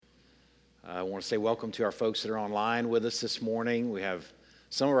I want to say welcome to our folks that are online with us this morning. We have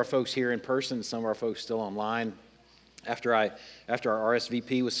some of our folks here in person, some of our folks still online. After our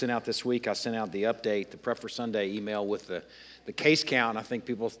RSVP was sent out this week, I sent out the update, the Prep for Sunday email with the case count. I think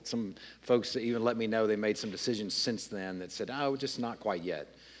some folks even let me know they made some decisions since then that said, oh, just not quite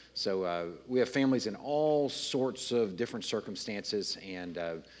yet. So we have families in all sorts of different circumstances, and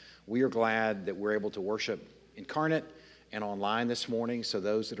we are glad that we're able to worship incarnate and online this morning. So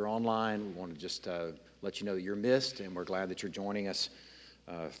those that are online, we want to just let you know that you're missed, and we're glad that you're joining us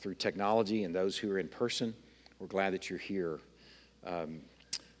through technology. And those who are in person, we're glad that you're here.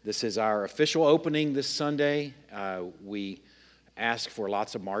 This is our official opening this Sunday. We ask for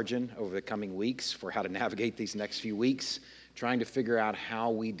lots of margin over the coming weeks for how to navigate these next few weeks, trying to figure out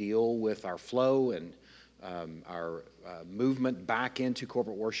how we deal with our flow and our movement back into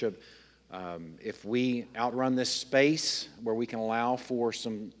corporate worship. If we outrun this space where we can allow for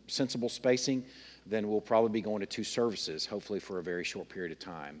some sensible spacing, then we'll probably be going to 2 services, hopefully for a very short period of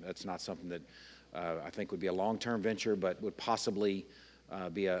time. That's not something that I think would be a long-term venture, but would possibly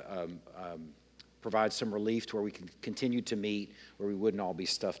provide some relief to where we can continue to meet, where we wouldn't all be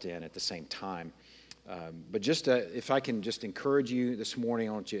stuffed in at the same time. But just if I can just encourage you this morning,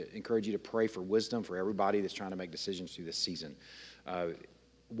 I want to encourage you to pray for wisdom for everybody that's trying to make decisions through this season.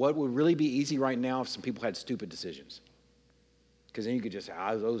 What would really be easy right now if some people had stupid decisions? Because then you could just say,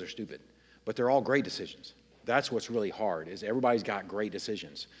 those are stupid. But they're all great decisions. That's what's really hard, is everybody's got great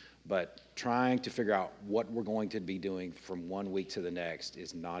decisions. But trying to figure out what we're going to be doing from one week to the next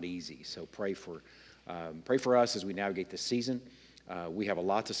is not easy. So pray for us as we navigate this season. We have a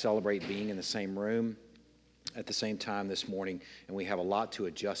lot to celebrate being in the same room at the same time this morning, and we have a lot to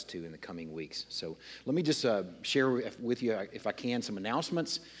adjust to in the coming weeks. So let me just share with you, if I can, some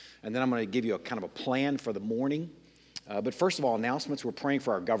announcements, and then I'm going to give you a kind of a plan for the morning. But first of all, announcements. We're praying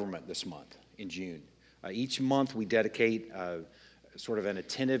for our government this month in June. Each month we dedicate sort of an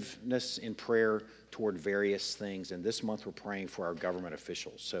attentiveness in prayer toward various things, and this month we're praying for our government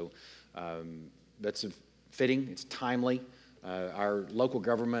officials. So that's fitting, it's timely. Our local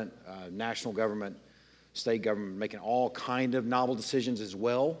government, national government, state government making all kind of novel decisions as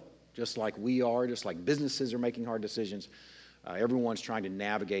well, just like we are, just like businesses are making hard decisions. Everyone's trying to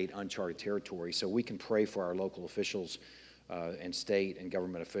navigate uncharted territory, so we can pray for our local officials and state and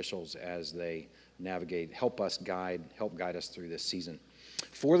government officials as they navigate, help guide us through this season.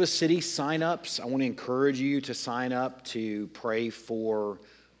 For the city sign-ups, I want to encourage you to sign up to pray for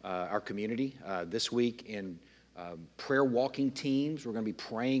our community. This week in prayer walking teams, we're going to be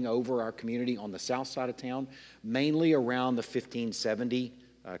praying over our community on the south side of town, mainly around the 1570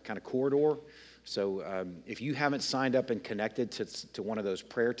 kind of corridor. So if you haven't signed up and connected to one of those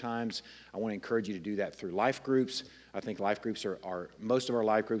prayer times, I want to encourage you to do that through life groups. I think life groups most of our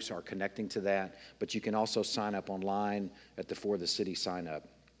life groups are connecting to that, but you can also sign up online at the For the City sign up.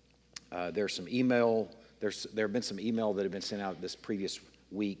 There have been some email that have been sent out this previous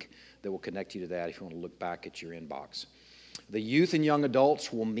week that will connect you to that if you want to look back at your inbox. The youth and young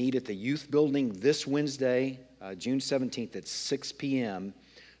adults will meet at the youth building this Wednesday, June 17th at 6 p.m.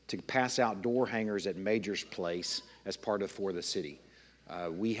 to pass out door hangers at Major's Place as part of For the City.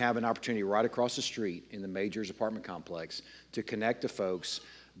 We have an opportunity right across the street in the Major's apartment complex to connect to folks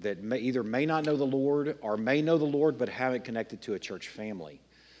that may not know the Lord or may know the Lord but haven't connected to a church family.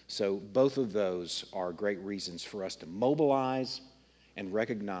 So both of those are great reasons for us to mobilize and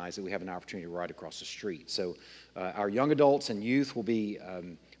recognize that we have an opportunity right across the street. So our young adults and youth will be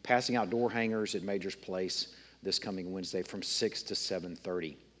passing out door hangers at Major's Place this coming Wednesday from 6 to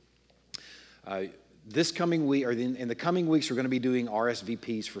 7:30. This coming week, or in the coming weeks, we're going to be doing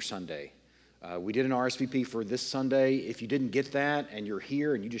RSVPs for Sunday. We did an RSVP for this Sunday. If you didn't get that and you're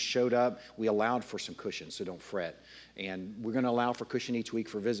here and you just showed up, we allowed for some cushion, so don't fret. And we're going to allow for cushion each week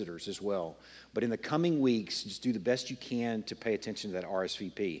for visitors as well. But in the coming weeks, just do the best you can to pay attention to that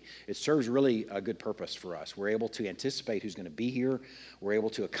RSVP. It serves really a good purpose for us. We're able to anticipate who's going to be here. We're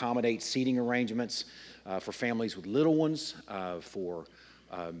able to accommodate seating arrangements for families with little ones, for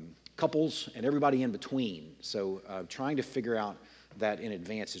couples, and everybody in between. So trying to figure out that in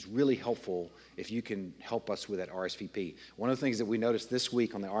advance is really helpful if you can help us with that RSVP. One of the things that we noticed this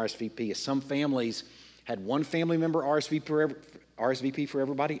week on the RSVP is some families had one family member RSVP for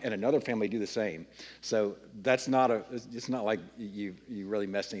everybody and another family do the same. So it's not like you really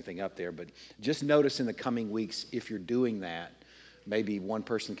messed anything up there, but just notice in the coming weeks if you're doing that, maybe one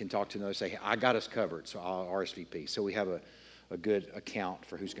person can talk to another and say, hey, I got us covered, so I'll RSVP. So we have a good account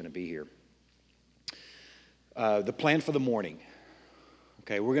for who's going to be here. The plan for the morning.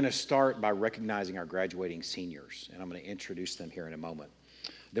 Okay, we're going to start by recognizing our graduating seniors, and I'm going to introduce them here in a moment.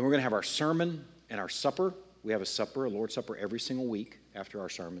 Then we're going to have our sermon and our supper. We have a supper, a Lord's Supper, every single week after our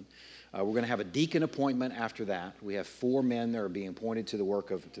sermon. We're going to have a deacon appointment after that. We have 4 men that are being appointed to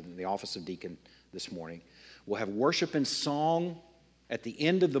the office of deacon this morning. We'll have worship and song at the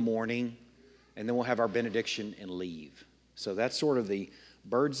end of the morning, and then we'll have our benediction and leave. So that's sort of the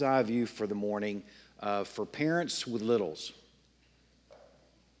bird's eye view for the morning. For parents with littles,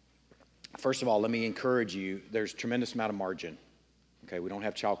 first of all, let me encourage you, there's a tremendous amount of margin. Okay, we don't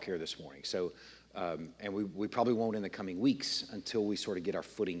have childcare this morning. So, and we probably won't in the coming weeks until we sort of get our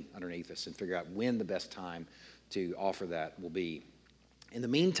footing underneath us and figure out when the best time to offer that will be. In the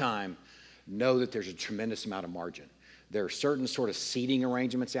meantime, know that there's a tremendous amount of margin. There are certain sort of seating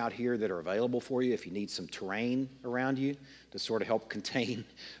arrangements out here that are available for you if you need some terrain around you to sort of help contain,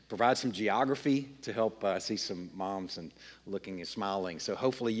 provide some geography to help see some moms and looking and smiling. So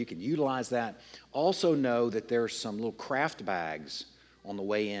hopefully you can utilize that. Also know that there's some little craft bags on the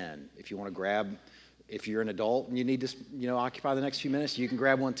way in. If you want to grab, if you're an adult and you need to, occupy the next few minutes, you can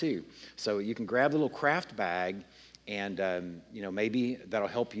grab one too. So you can grab the little craft bag. And, maybe that'll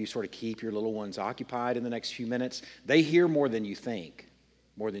help you sort of keep your little ones occupied in the next few minutes. They hear more than you think,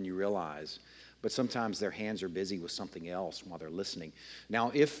 more than you realize. But sometimes their hands are busy with something else while they're listening.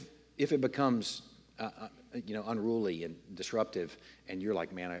 Now, if it becomes, unruly and disruptive, and you're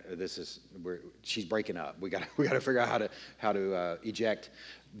like, man, she's breaking up. We got to figure out how to eject.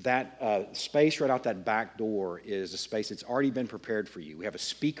 That space right out that back door is a space that's already been prepared for you. We have a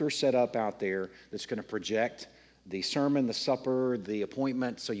speaker set up out there that's going to project the sermon, the supper, the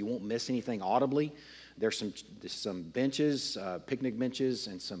appointment, so you won't miss anything audibly. There's some benches, picnic benches,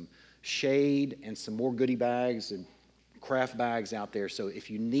 and some shade, and some more goodie bags and craft bags out there. So if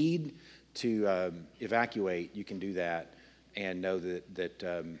you need to evacuate, you can do that and know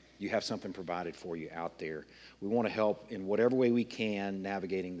that you have something provided for you out there. We want to help in whatever way we can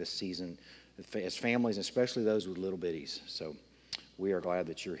navigating this season as families, especially those with little bitties. So we are glad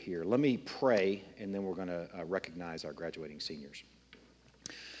that you're here. Let me pray, and then we're going to recognize our graduating seniors.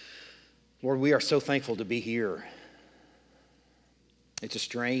 Lord, we are so thankful to be here. It's a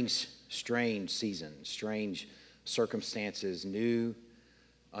strange season, strange circumstances, new,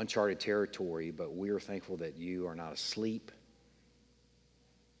 uncharted territory, but we are thankful that you are not asleep.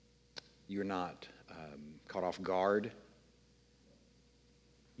 You're not caught off guard.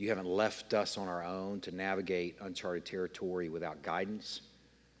 You haven't left us on our own to navigate uncharted territory without guidance.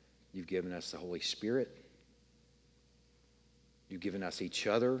 You've given us the Holy Spirit. You've given us each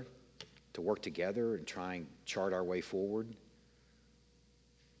other to work together and try and chart our way forward.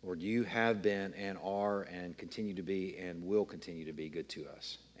 Lord, you have been and are and continue to be and will continue to be good to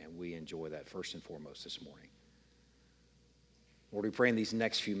us. And we enjoy that first and foremost this morning. Lord, we pray in these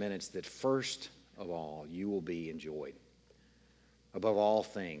next few minutes that first of all, you will be enjoyed. Above all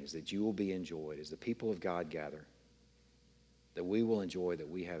things, that you will be enjoyed as the people of God gather, that we will enjoy that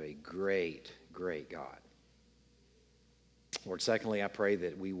we have a great, great God. Lord, secondly, I pray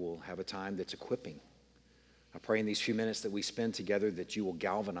that we will have a time that's equipping. I pray in these few minutes that we spend together that you will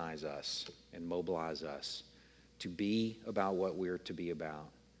galvanize us and mobilize us to be about what we're to be about,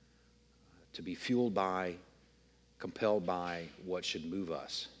 to be fueled by, compelled by what should move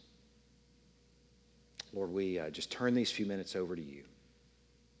us. Lord, we just turn these few minutes over to you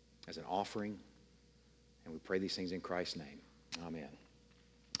as an offering, and we pray these things in Christ's name. Amen.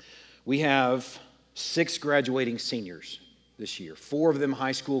 We have 6 graduating seniors this year, 4 of them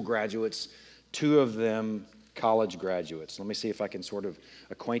high school graduates, 2 of them college graduates. Let me see if I can sort of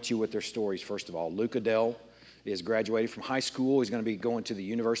acquaint you with their stories. First of all, Luke Adele is graduated from high school. He's going to be going to the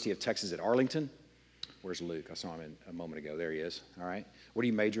University of Texas at Arlington. Where's Luke? I saw him a moment ago. There he is. All right. What are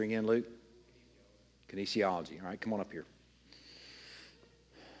you majoring in, Luke? Kinesiology. All right, come on up here.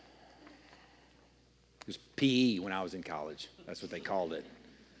 It was PE when I was in college. That's what they called it.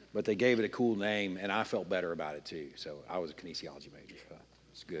 But they gave it a cool name, and I felt better about it too. So I was a kinesiology major. So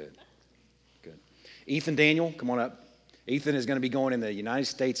it's good. Good. Ethan Daniel, come on up. Ethan is going to be going in the United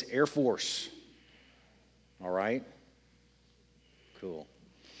States Air Force. All right. Cool.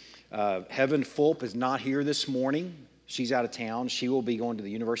 Heaven Fulp is not here this morning. She's out of town. She will be going to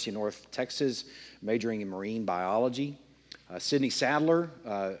the University of North Texas, majoring in marine biology. Sydney Sadler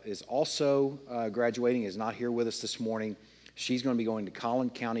is also graduating, is not here with us this morning. She's going to be going to Collin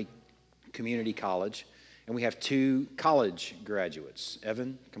County Community College. And we have 2 college graduates.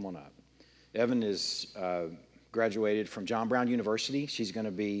 Evan, come on up. Evan is graduated from John Brown University. She's going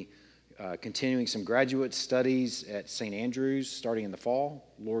to be continuing some graduate studies at St. Andrews starting in the fall,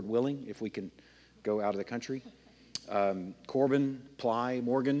 Lord willing, if we can go out of the country. Corbin Ply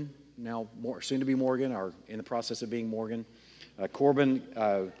Morgan, now soon to be Morgan, or in the process of being Morgan. Corbin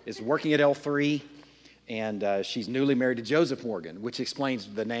is working at L3, and she's newly married to Joseph Morgan, which explains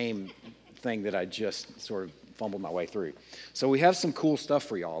the name thing that I just sort of fumbled my way through. So we have some cool stuff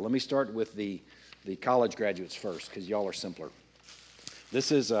for y'all. Let me start with the college graduates first, because y'all are simpler.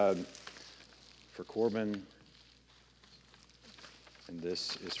 This is for Corbin, and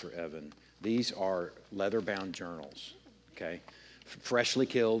this is for Evan. These are leather-bound journals, okay? Freshly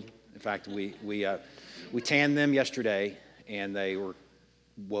killed. In fact, we tanned them yesterday, and they were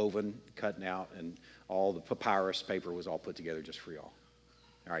woven, cutting out, and all the papyrus paper was all put together just for y'all.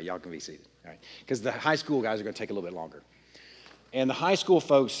 All right, y'all can be seated. All right, because the high school guys are going to take a little bit longer. And the high school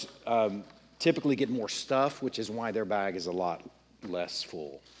folks typically get more stuff, which is why their bag is a lot less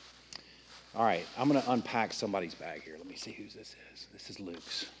full. All right, I'm going to unpack somebody's bag here. Let me see whose this is. This is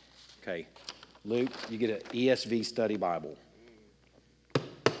Luke's. Okay, Luke, you get an ESV study Bible.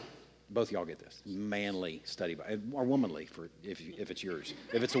 Both of y'all get this. Manly study Bible, or womanly if it's yours,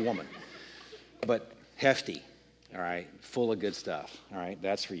 if it's a woman. But hefty, all right, full of good stuff. All right,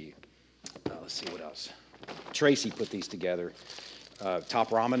 that's for you. Let's see what else. Tracy put these together. Top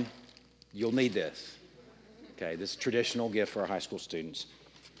Ramen, you'll need this. Okay, this is a traditional gift for our high school students.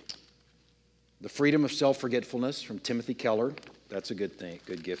 The Freedom of Self-Forgetfulness from Timothy Keller. That's a good thing,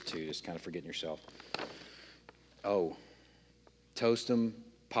 good gift too, just kind of forgetting yourself. Oh, Toast-'em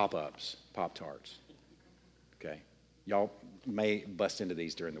Pop-Ups, Pop-Tarts. Okay, y'all may bust into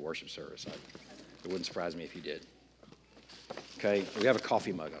these during the worship service. It wouldn't surprise me if you did. Okay, we have a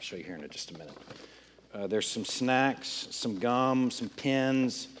coffee mug. I'll show you here in just a minute. There's some snacks, some gum, some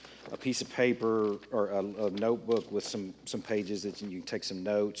pens, a piece of paper, or a notebook with some pages that you can take some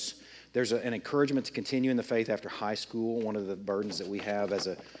notes. There's an encouragement to continue in the faith after high school. One of the burdens that we have as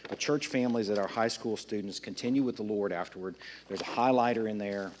a church family is that our high school students continue with the Lord afterward. There's a highlighter in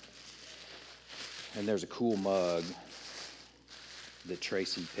there, and there's a cool mug that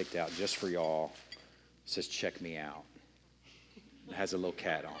Tracy picked out just for y'all. It says, "Check me out." It has a little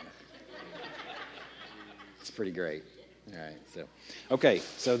cat on it. It's pretty great. All right,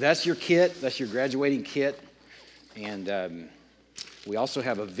 so that's your kit. That's your graduating kit. And we also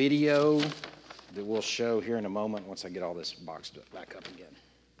have a video that we'll show here in a moment once I get all this boxed back up again.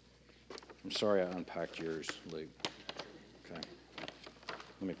 I'm sorry I unpacked yours, Luke. Okay.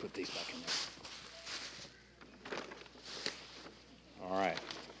 Let me put these back in there. All right.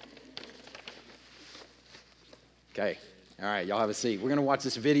 Okay. All right, y'all have a seat. We're going to watch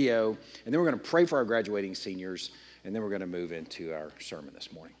this video, and then we're going to pray for our graduating seniors, and then we're going to move into our sermon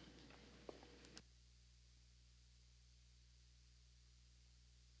this morning.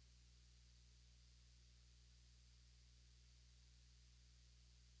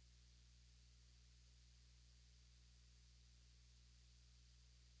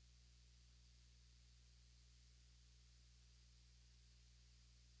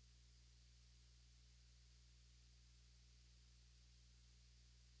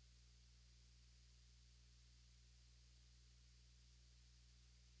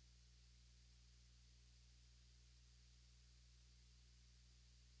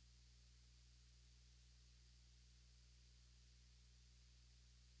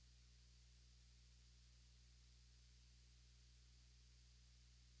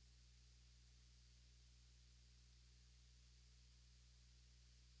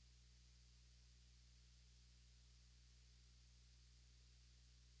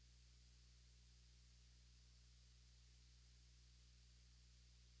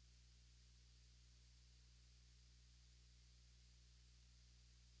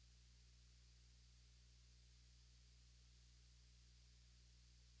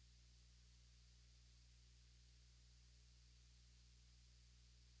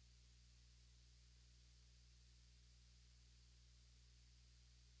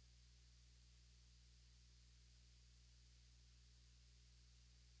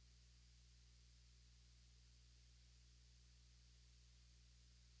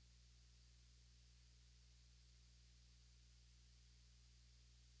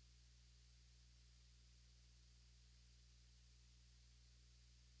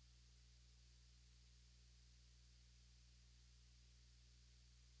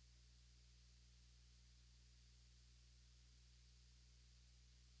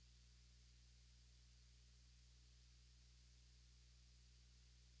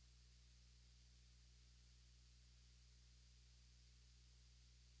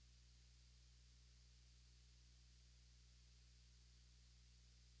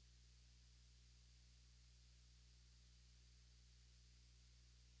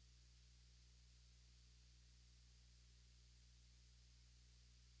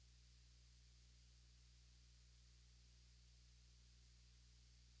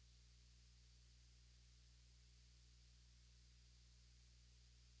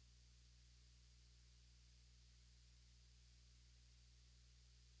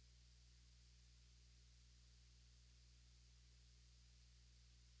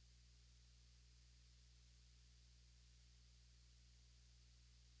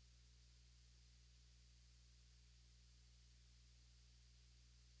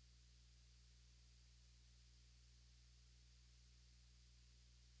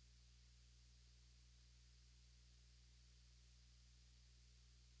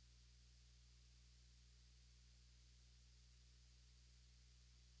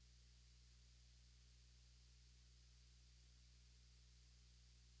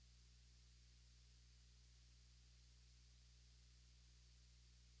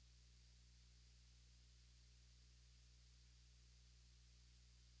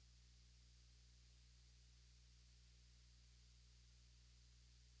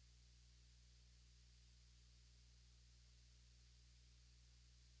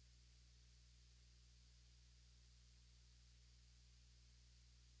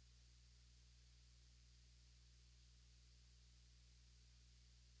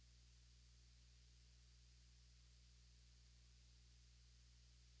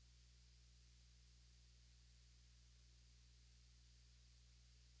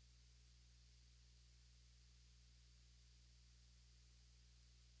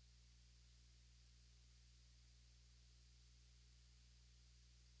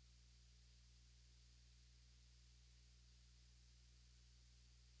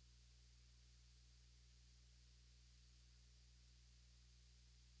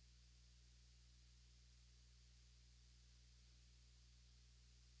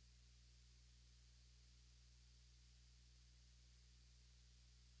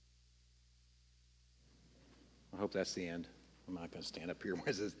 hope that's the end. I'm not going to stand up here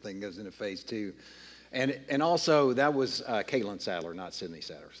as this thing goes into phase 2. And also, that was Caitlin Sadler, not Sydney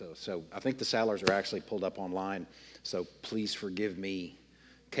Sadler. So I think the Sadlers are actually pulled up online. So please forgive me,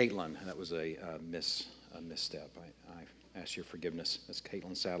 Caitlin. That was a misstep. I ask your forgiveness. That's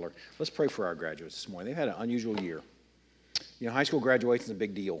Caitlin Sadler. Let's pray for our graduates this morning. They've had an unusual year. You know, high school graduation is a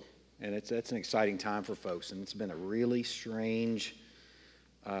big deal, and that's an exciting time for folks. And it's been a really strange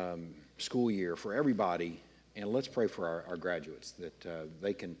school year for everybody. And let's pray for our graduates, that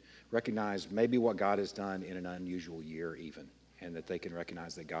they can recognize maybe what God has done in an unusual year even, and that they can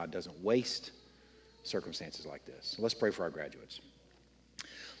recognize that God doesn't waste circumstances like this. So let's pray for our graduates.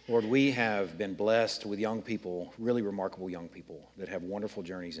 Lord, we have been blessed with young people, really remarkable young people that have wonderful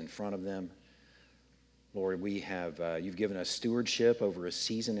journeys in front of them. Lord, we have you've given us stewardship over a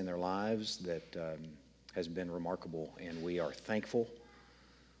season in their lives that has been remarkable, and we are thankful.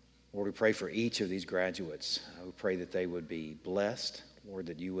 Lord, we pray for each of these graduates. We pray that they would be blessed. Lord,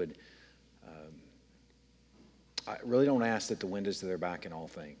 that you would, I really don't ask that the wind is to their back in all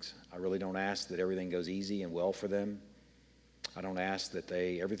things. I really don't ask that everything goes easy and well for them. I don't ask that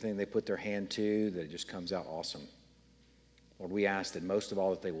everything they put their hand to, that it just comes out awesome. Lord, we ask that most of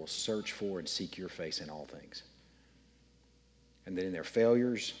all that they will search for and seek your face in all things. And that in their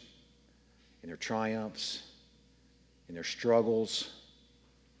failures, in their triumphs, in their struggles,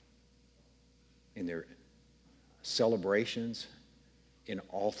 in their celebrations, in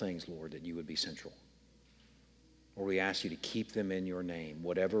all things, Lord, that you would be central. Lord, we ask you to keep them in your name,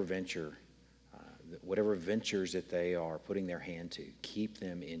 whatever ventures that they are putting their hand to, keep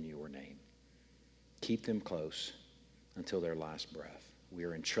them in your name. Keep them close until their last breath. We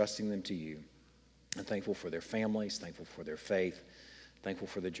are entrusting them to you. I'm thankful for their families, thankful for their faith, thankful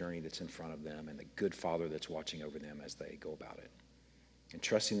for the journey that's in front of them and the good Father that's watching over them as they go about it.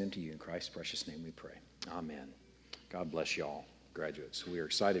 Entrusting them to you in Christ's precious name we pray. Amen. God bless y'all, graduates. We are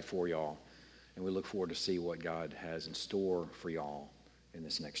excited for y'all, and we look forward to see what God has in store for y'all in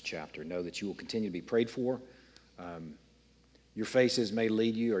this next chapter. Know that you will continue to be prayed for. Your faces may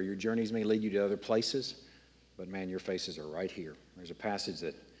lead you, or your journeys may lead you to other places, but man, your faces are right here. There's a passage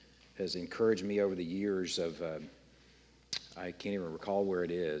that has encouraged me over the years of, I can't even recall where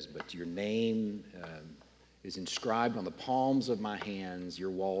it is, but your name is inscribed on the palms of my hands. Your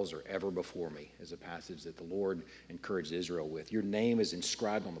walls are ever before me, is a passage that the Lord encouraged Israel with. Your name is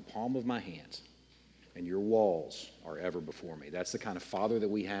inscribed on the palm of my hands, and your walls are ever before me. That's the kind of Father that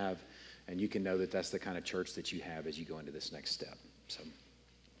we have, and you can know that that's the kind of church that you have as you go into this next step. So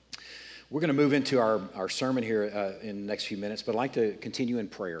we're going to move into our sermon here in the next few minutes, but I'd like to continue in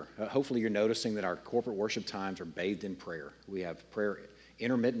prayer. Hopefully you're noticing that our corporate worship times are bathed in prayer. We have prayer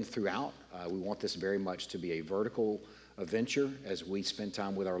intermittent throughout. We want this very much to be a vertical venture as we spend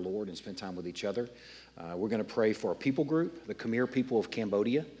time with our Lord and spend time with each other. We're going to pray for a people group, the Khmer people of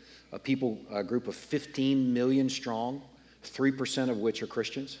Cambodia, a group of 15 million strong, 3% of which are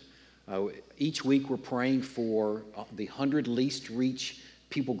Christians. Each week we're praying for the 100 least reach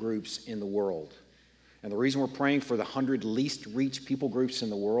people groups in the world. And the reason we're praying for the 100 least reach people groups in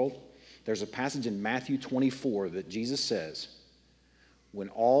the world, there's a passage in Matthew 24 that Jesus says, when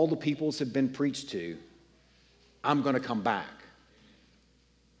all the peoples have been preached to, I'm going to come back.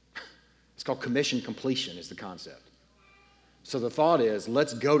 It's called commission completion is the concept. So the thought is,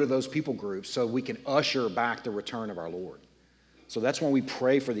 let's go to those people groups so we can usher back the return of our Lord. So that's when we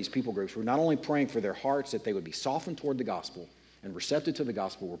pray for these people groups. We're not only praying for their hearts, that they would be softened toward the gospel and receptive to the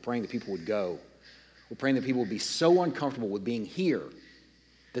gospel. We're praying that people would go. We're praying that people would be so uncomfortable with being here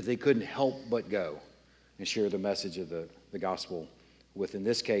that they couldn't help but go and share the message of the gospel with, in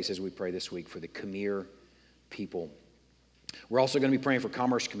this case, as we pray this week, for the Khmer people. We're also going to be praying for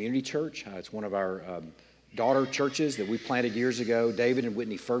Commerce Community Church. It's one of our daughter churches that we planted years ago. David and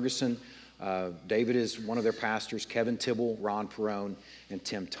Whitney Ferguson. David is one of their pastors, Kevin Tibble, Ron Perone, and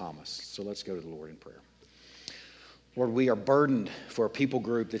Tim Thomas. So let's go to the Lord in prayer. Lord, we are burdened for a people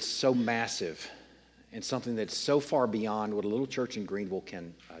group that's so massive and something that's so far beyond what a little church in Greenville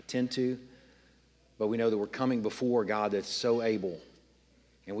can tend to. But we know that we're coming before God that's so able.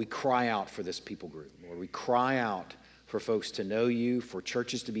 And we cry out for this people group, Lord. We cry out for folks to know you, for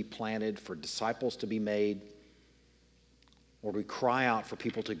churches to be planted, for disciples to be made. Lord, we cry out for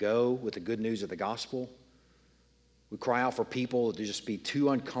people to go with the good news of the gospel. We cry out for people to just be too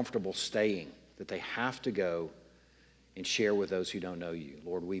uncomfortable staying, that they have to go and share with those who don't know you.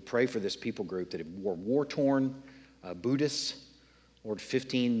 Lord, we pray for this people group that are war-torn Buddhists, Lord,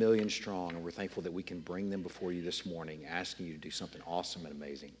 15 million strong, and we're thankful that we can bring them before you this morning, asking you to do something awesome and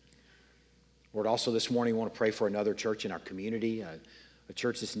amazing. Lord, also this morning, we want to pray for another church in our community, a a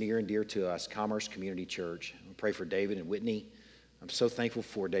church that's near and dear to us, Commerce Community Church. I pray for David and Whitney. I'm so thankful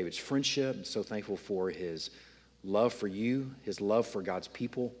for David's friendship. I'm so thankful for his love for you, his love for God's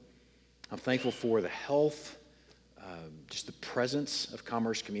people. I'm thankful for the health, just the presence of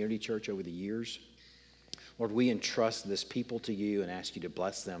Commerce Community Church over the years. Lord, we entrust this people to you and ask you to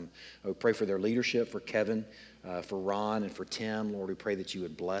bless them. We pray for their leadership, for Kevin, for Ron, and for Tim. Lord, we pray that you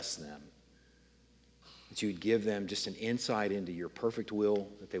would bless them, that you would give them just an insight into your perfect will,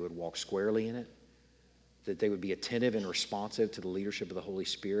 that they would walk squarely in it, that they would be attentive and responsive to the leadership of the Holy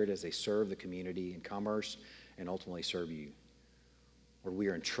Spirit as they serve the community in Commerce and ultimately serve you. Lord, we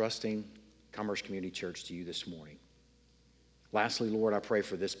are entrusting Commerce Community Church to you this morning. Lastly, Lord, I pray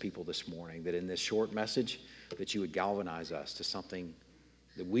for this people this morning, that in this short message, that you would galvanize us to something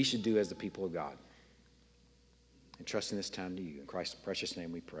that we should do as the people of God. Entrusting this time to you. In Christ's precious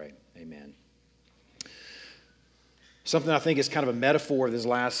name we pray. Amen. Something I think is kind of a metaphor of this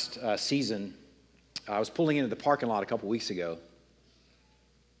last season. I was pulling into the parking lot a couple weeks ago.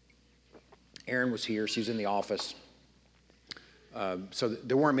 Erin was here. She was in the office. So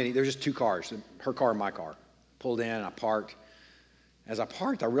there weren't many. There were just two cars, her car and my car. Pulled in, and I parked. As I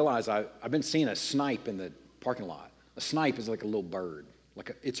parked, I realized I've been seeing a snipe in the parking lot. A snipe is like a little bird.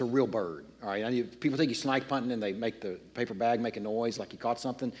 It's a real bird, all right? People think you snipe hunting and they make the paper bag make a noise like you caught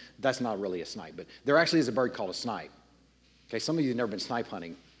something. That's not really a snipe, but there actually is a bird called a snipe. Okay, some of you have never been snipe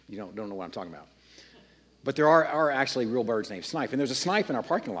hunting. You don't know what I'm talking about. But there are actually real birds named snipe, and there's a snipe in our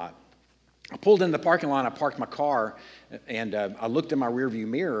parking lot. I pulled in the parking lot, I parked my car, and I looked in my rearview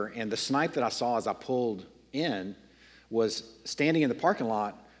mirror, and the snipe that I saw as I pulled in was standing in the parking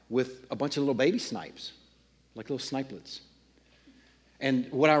lot with a bunch of little baby snipes, like little snipelets. And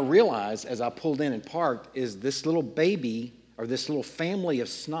what I realized as I pulled in and parked is this little baby, or this little family of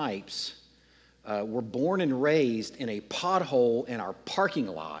snipes, were born and raised in a pothole in our parking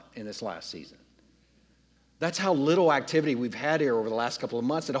lot in this last season. That's how little activity we've had here over the last couple of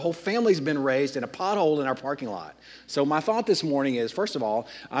months, that a whole family's been raised in a pothole in our parking lot. So my thought this morning is, first of all,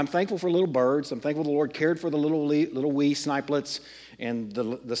 I'm thankful for little birds. I'm thankful the Lord cared for the little wee snipelets and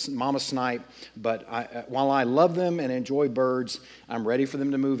the mama snipe. But while I love them and enjoy birds, I'm ready for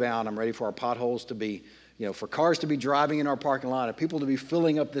them to move out. I'm ready for our potholes to be, for cars to be driving in our parking lot and people to be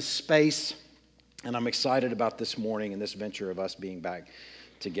filling up this space. And I'm excited about this morning and this venture of us being back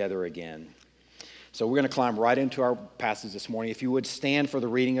together again. So we're going to climb right into our passage this morning. If you would stand for the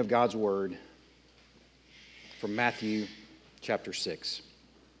reading of God's word from Matthew chapter 6,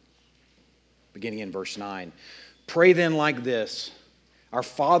 beginning in verse 9. Pray then like this: Our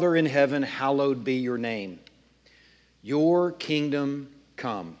Father in heaven, hallowed be your name. Your kingdom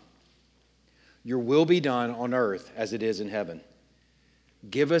come. Your will be done on earth as it is in heaven.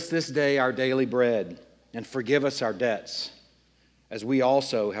 Give us this day our daily bread, and forgive us our debts, as we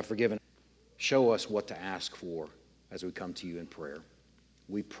also have forgiven. Show us what to ask for as we come to you in prayer.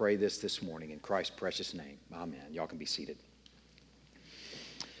 We pray this morning in Christ's precious name. Amen. Y'all can be seated.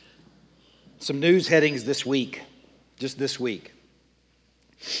 Some news headings this week, just this week.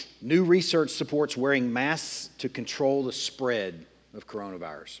 New research supports wearing masks to control the spread of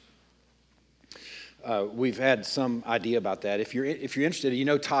coronavirus. We've had some idea about that. If you're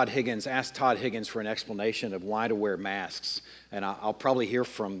interested, Todd Higgins. Ask Todd Higgins for an explanation of why to wear masks. And I'll probably hear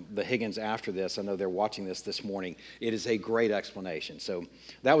from the Higgins after this. I know they're watching this morning. It is a great explanation. So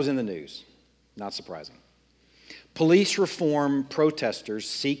that was in the news. Not surprising. Police reform protesters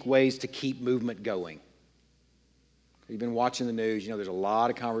seek ways to keep movement going. You've been watching the news. There's a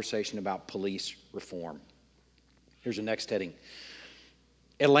lot of conversation about police reform. Here's the next heading.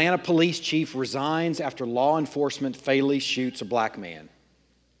 Atlanta police chief resigns after law enforcement fatally shoots a black man.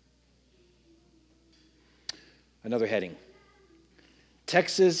 Another heading.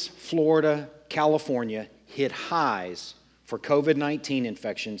 Texas, Florida, California hit highs for COVID-19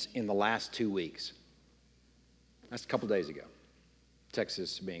 infections in the last 2 weeks. That's a couple days ago.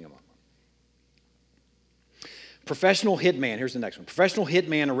 Texas being among them. Professional hitman, here's the next one. Professional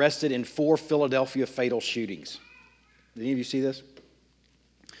hitman arrested in 4 Philadelphia fatal shootings. Did any of you see this?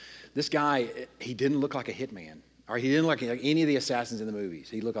 This guy, he didn't look like a hitman. Or he didn't look like any of the assassins in the movies.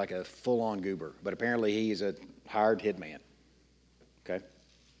 He looked like a full-on goober. But apparently he is a hired hitman. Okay?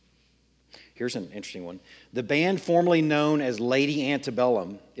 Here's an interesting one. The band formerly known as Lady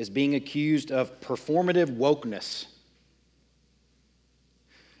Antebellum is being accused of performative wokeness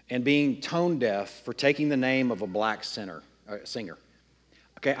and being tone deaf for taking the name of a black singer.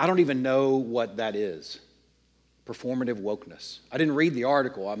 Okay, I don't even know what that is. Performative wokeness. I didn't read the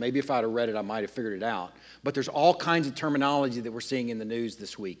article. Maybe if I'd have read it, I might have figured it out. But there's all kinds of terminology that we're seeing in the news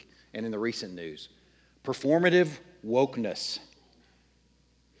this week and in the recent news. Performative wokeness.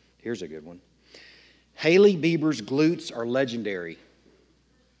 Here's a good one. Hailey Bieber's glutes are legendary.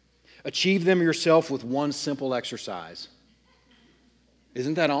 Achieve them yourself with one simple exercise.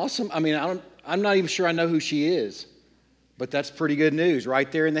 Isn't that awesome? I mean, I'm not even sure I know who she is, but that's pretty good news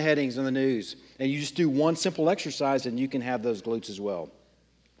right there in the headings on the news. And you just do one simple exercise and you can have those glutes as well.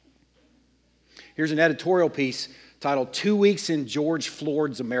 Here's an editorial piece titled 2 Weeks in George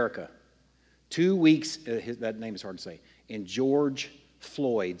Floyd's America. 2 weeks, that name is hard to say, in George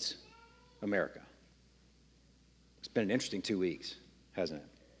Floyd's America. It's been an interesting 2 weeks, hasn't it?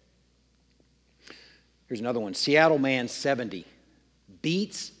 Here's another one. Seattle man 70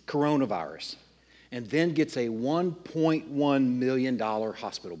 beats coronavirus and then gets a $1.1 million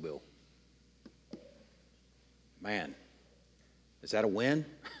hospital bill. Man, is that a win?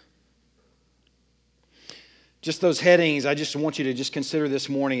 Just those headings, I just want you to just consider this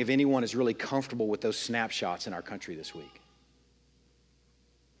morning if anyone is really comfortable with those snapshots in our country this week.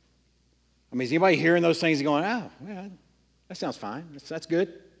 I mean, is anybody hearing those things and going, oh, yeah, that sounds fine. That's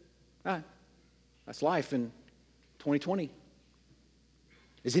good. That's life in 2020.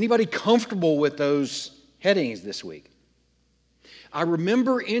 Is anybody comfortable with those headings this week? I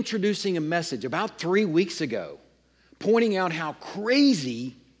remember introducing a message about 3 weeks ago, pointing out how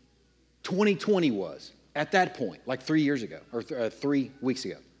crazy 2020 was at that point, like 3 years ago, or 3 weeks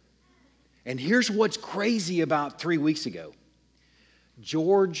ago. And here's what's crazy about 3 weeks ago.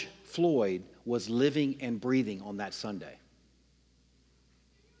 George Floyd was living and breathing on that Sunday.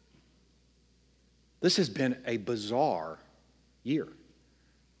 This has been a bizarre year.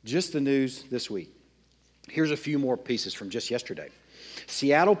 Just the news this week. Here's a few more pieces from just yesterday.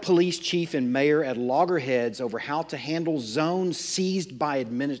 Seattle police chief and mayor at loggerheads over how to handle zones seized by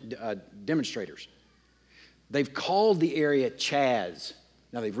demonstrators. They've called the area Chaz.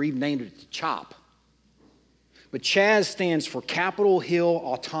 Now they've renamed it to CHOP. But Chaz stands for Capitol Hill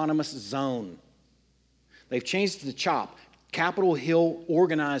Autonomous Zone. They've changed it to CHOP, Capitol Hill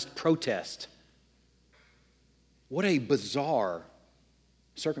Organized Protest. What a bizarre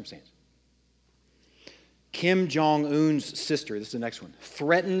circumstance. Kim Jong-un's sister, this is the next one,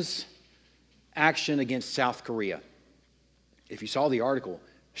 threatens action against South Korea. If you saw the article,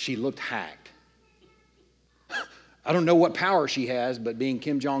 she looked hacked. I don't know what power she has, but being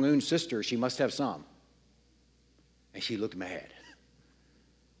Kim Jong-un's sister, she must have some. And she looked mad.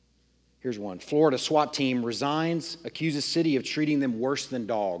 Here's one. Florida SWAT team resigns, accuses city of treating them worse than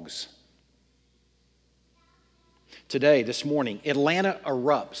dogs. Today, this morning, Atlanta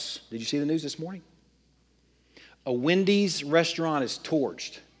erupts. Did you see the news this morning? A Wendy's restaurant is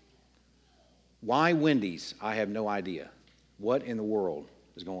torched. Why Wendy's? I have no idea. What in the world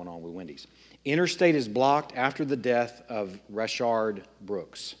is going on with Wendy's? Interstate is blocked after the death of Rayshard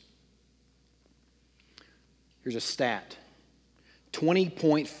Brooks. Here's a stat.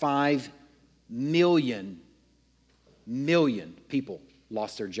 20.5 million people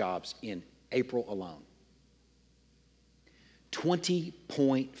lost their jobs in April alone.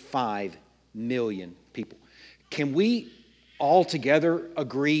 20.5 million people. Can we all together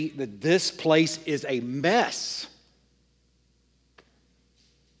agree that this place is a mess?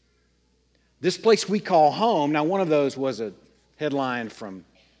 This place we call home, now one of those was a headline from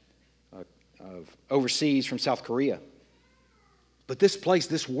overseas from South Korea. But this place,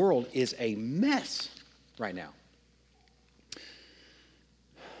 this world is a mess right now.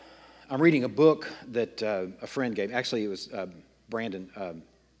 I'm reading a book that a friend gave. Actually, it was Brandon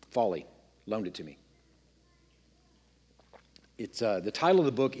Foley loaned it to me. It's the title of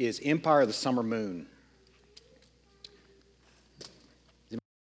the book is Empire of the Summer Moon.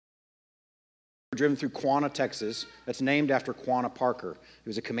 Driven through Quanah, Texas. That's named after Quanah Parker. He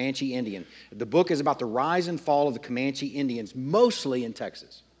was a Comanche Indian. The book is about the rise and fall of the Comanche Indians, mostly in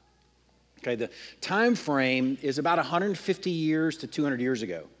Texas. Okay, the time frame is about 150 years to 200 years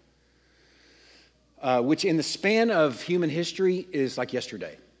ago, which in the span of human history is like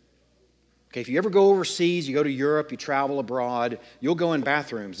yesterday. Okay, if you ever go overseas, you go to Europe, you travel abroad, you'll go in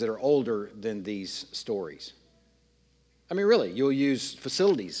bathrooms that are older than these stories. I mean, really, you'll use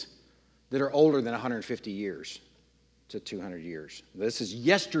facilities that are older than 150 years to 200 years. This is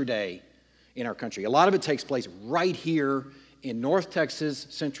yesterday in our country. A lot of it takes place right here in North Texas,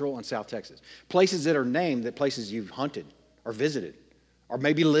 Central, and South Texas. Places that are named, that places you've hunted or visited or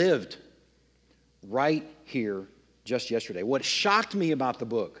maybe lived right here just yesterday. What shocked me about the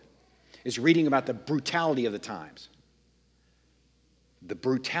book is reading about the brutality of the times. The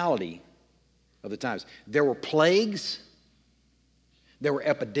brutality of the times. There were plagues. There were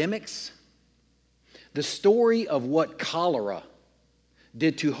epidemics. The story of what cholera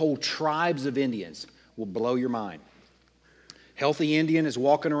did to whole tribes of Indians will blow your mind. Healthy Indian is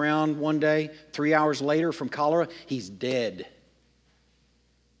walking around one day, 3 hours later from cholera, he's dead.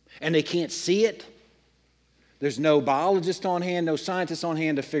 And they can't see it. There's no biologist on hand, no scientist on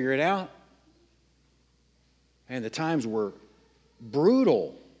hand to figure it out. And the times were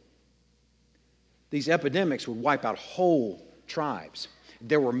brutal. These epidemics would wipe out whole tribes.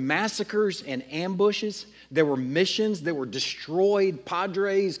 There were massacres and ambushes. There were missions that were destroyed,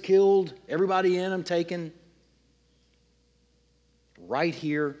 padres killed, everybody in them taken. Right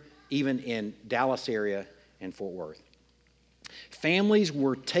here, even in Dallas area and Fort Worth. Families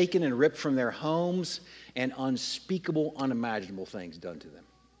were taken and ripped from their homes, and unspeakable, unimaginable things done to them.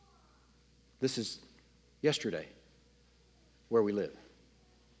 This is yesterday, where we live.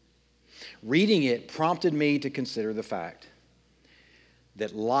 Reading it prompted me to consider the fact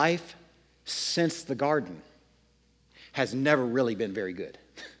that life since the garden has never really been very good.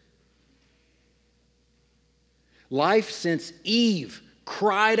 Life since Eve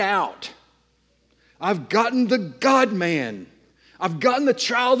cried out, I've gotten the God-man. I've gotten the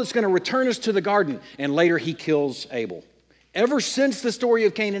child that's going to return us to the garden. And later he kills Abel. Ever since the story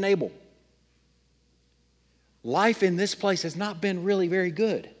of Cain and Abel, life in this place has not been really very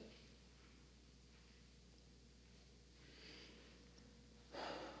good.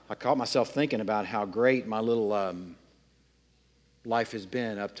 I caught myself thinking about how great my little life has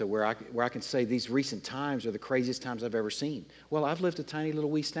been up to where I can say these recent times are the craziest times I've ever seen. Well, I've lived a tiny little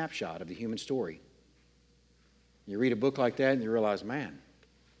wee snapshot of the human story. You read a book like that and you realize, man,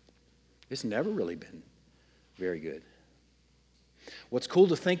 it's never really been very good. What's cool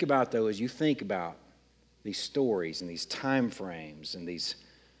to think about, though, is you think about these stories and these time frames and these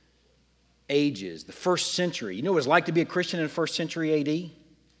ages, the first century. You know what it was like to be a Christian in the first century A.D.?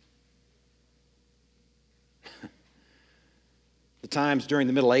 The times during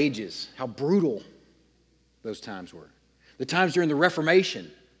the Middle Ages, how brutal those times were. The times during the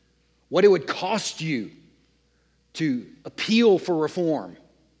Reformation, what it would cost you to appeal for reform.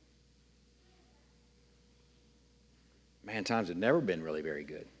 Man, times have never been really very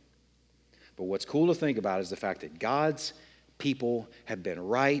good. But what's cool to think about is the fact that God's people have been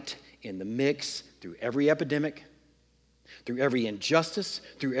right in the mix through every epidemic, through every injustice,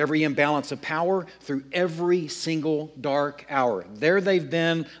 through every imbalance of power, through every single dark hour. There they've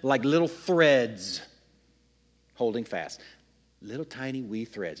been like little threads holding fast. Little tiny wee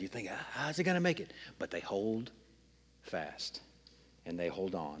threads. You think, how's it going to make it? But they hold fast and they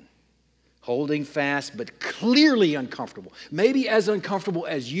hold on. Holding fast, but clearly uncomfortable. Maybe as uncomfortable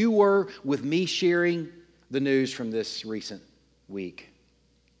as you were with me sharing the news from this recent week.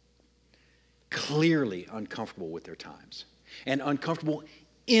 Clearly uncomfortable with their times and uncomfortable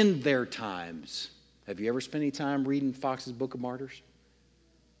in their times. Have you ever spent any time reading Fox's Book of Martyrs?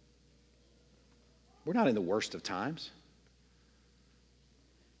 We're not in the worst of times.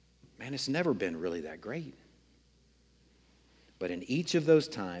 Man, it's never been really that great. But in each of those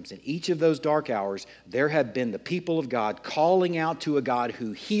times, in each of those dark hours, there have been the people of God calling out to a God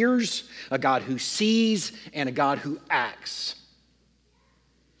who hears, a God who sees, and a God who acts.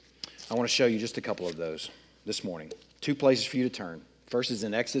 I want to show you just a couple of those this morning. 2 places for you to turn. First is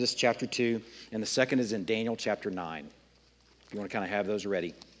in Exodus chapter 2, and the second is in Daniel chapter 9. If you want to kind of have those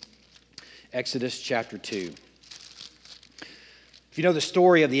ready. Exodus chapter 2. If you know the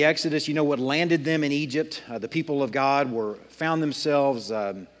story of the Exodus, you know what landed them in Egypt. The people of God found themselves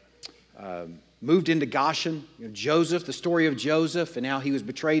moved into Goshen. Joseph, the story of Joseph, and how he was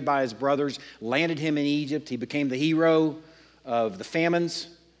betrayed by his brothers, landed him in Egypt. He became the hero of the famines.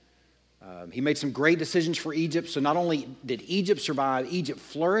 He made some great decisions for Egypt. So not only did Egypt survive, Egypt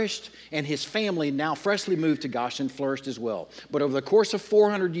flourished, and his family, now freshly moved to Goshen, flourished as well. But over the course of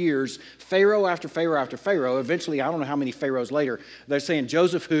 400 years, Pharaoh after Pharaoh after Pharaoh, eventually, I don't know how many pharaohs later, they're saying,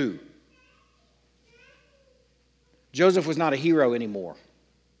 Joseph who? Joseph was not a hero anymore.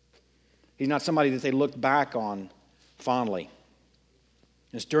 He's not somebody that they looked back on fondly.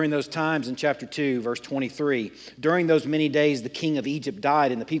 It's during those times in chapter 2, verse 23, during those many days the king of Egypt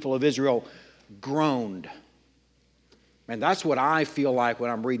died and the people of Israel groaned. And that's what I feel like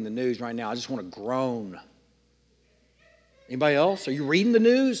when I'm reading the news right now. I just want to groan. Anybody else? Are you reading the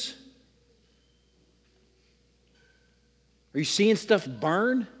news? Are you seeing stuff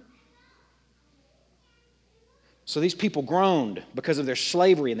burn? So these people groaned because of their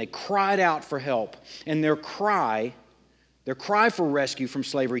slavery and they cried out for help. And their cry for rescue from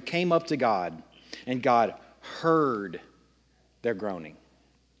slavery came up to God, and God heard their groaning.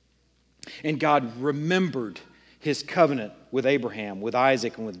 And God remembered his covenant with Abraham, with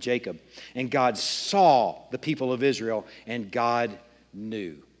Isaac, and with Jacob. And God saw the people of Israel, and God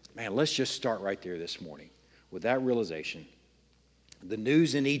knew. Man, let's just start right there this morning with that realization. The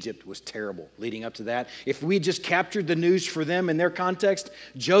news in Egypt was terrible leading up to that. If we just captured the news for them in their context,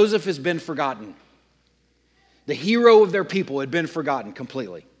 Joseph has been forgotten. The hero of their people had been forgotten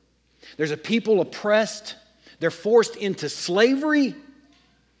completely. There's a people oppressed. They're forced into slavery.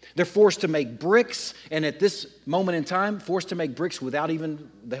 They're forced to make bricks, and at this moment in time, forced to make bricks without even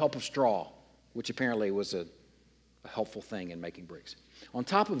the help of straw, which apparently was a helpful thing in making bricks. On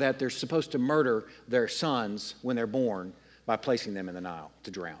top of that, they're supposed to murder their sons when they're born by placing them in the Nile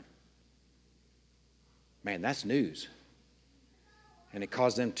to drown. Man, that's news. And it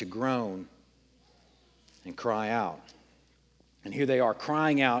caused them to groan and cry out. And here they are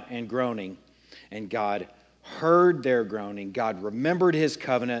crying out and groaning, and God heard their groaning. God remembered his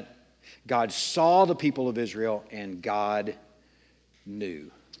covenant. God saw the people of Israel, and God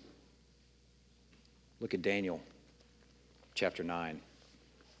knew. Look at Daniel chapter 9.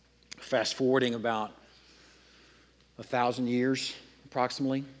 Fast forwarding about 1,000 years,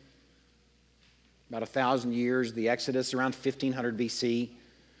 approximately. About 1,000 years, the Exodus, around 1500 BC.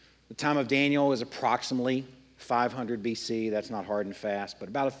 The time of Daniel is approximately 500 BC. That's not hard and fast, but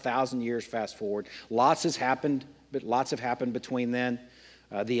about 1,000 years fast forward. Lots have happened between then.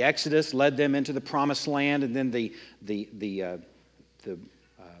 The Exodus led them into the Promised Land, and then the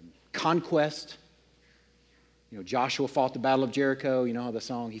conquest. You know, Joshua fought the Battle of Jericho. You know how the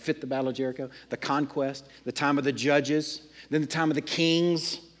song, he fit the Battle of Jericho. The conquest, the time of the judges, then the time of the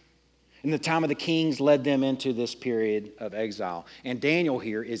kings. And the time of the kings led them into this period of exile. And Daniel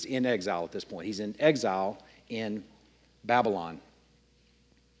here is in exile at this point. He's in exile in Babylon.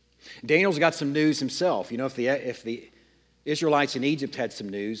 Daniel's got some news himself. You know, if the Israelites in Egypt had some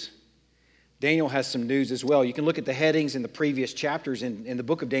news, Daniel has some news as well. You can look at the headings in the previous chapters in the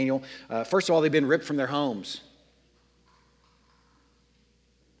book of Daniel. First of all, they've been ripped from their homes.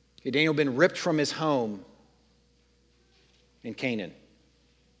 Daniel had been ripped from his home in Canaan.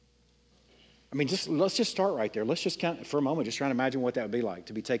 I mean, let's just start right there. Let's just count for a moment, just try to imagine what that would be like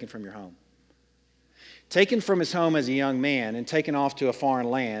to be taken from your home. Taken from his home as a young man and taken off to a foreign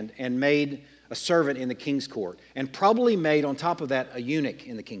land and made a servant in the king's court, and probably made on top of that a eunuch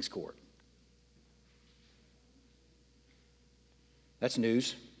in the king's court. That's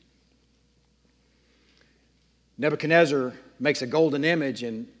news. Nebuchadnezzar makes a golden image,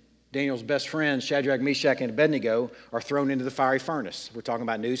 and Daniel's best friends, Shadrach, Meshach, and Abednego, are thrown into the fiery furnace. We're talking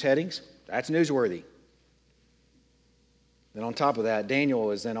about news headings. That's newsworthy. Then on top of that,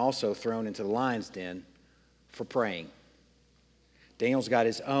 Daniel is then also thrown into the lion's den for praying. Daniel's got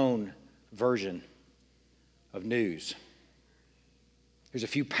his own version of news. There's a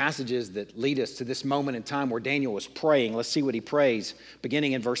few passages that lead us to this moment in time where Daniel was praying. Let's see what he prays.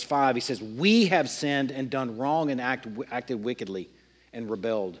 Beginning in verse 5, he says, "We have sinned and done wrong and acted wickedly and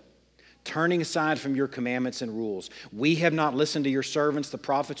rebelled, turning aside from your commandments and rules. We have not listened to your servants, the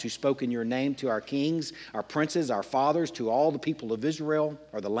prophets who spoke in your name to our kings, our princes, our fathers, to all the people of Israel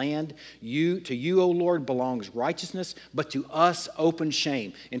or the land. To you, O Lord, belongs righteousness, but to us open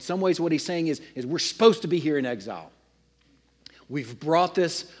shame." In some ways, what he's saying is we're supposed to be here in exile. We've brought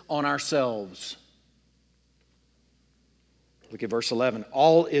this on ourselves. Look at verse 11.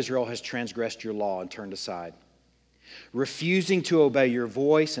 "All Israel has transgressed your law and turned aside, refusing to obey your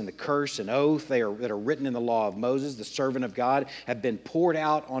voice, and the curse and oath that are written in the law of Moses, the servant of God, have been poured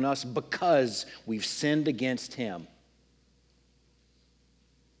out on us because we've sinned against him."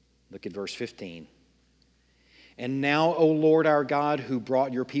 Look at verse 15. "And now, O Lord our God, who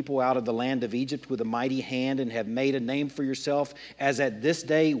brought your people out of the land of Egypt with a mighty hand and have made a name for yourself, as at this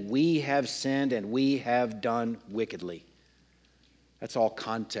day we have sinned and we have done wickedly." That's all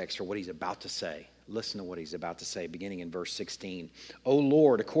context for what he's about to say. Listen to what he's about to say, beginning in verse 16. "O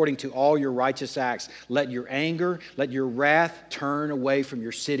Lord, according to all your righteous acts, let your anger, let your wrath turn away from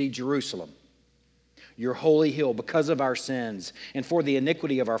your city, Jerusalem, your holy hill, because of our sins and for the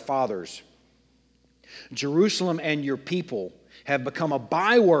iniquity of our fathers. Jerusalem and your people have become a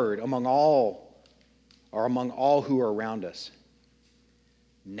byword among all who are around us.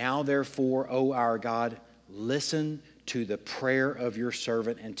 Now, therefore, O our God, listen to the prayer of your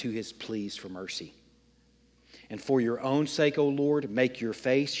servant and to his pleas for mercy. And for your own sake, O Lord, make your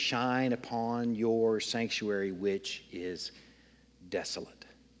face shine upon your sanctuary, which is desolate.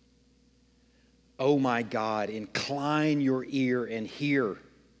 O my God, incline your ear and hear.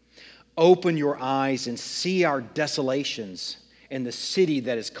 Open your eyes and see our desolations and the city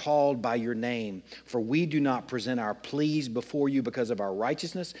that is called by your name. For we do not present our pleas before you because of our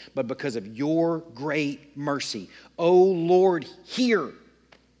righteousness, but because of your great mercy. O Lord, hear.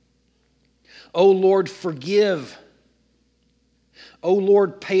 O Lord, forgive. O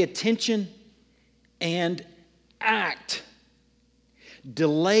Lord, pay attention and act.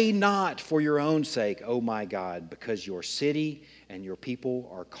 Delay not for your own sake, O my God, because your city and your people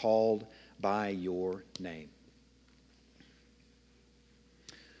are called by your name.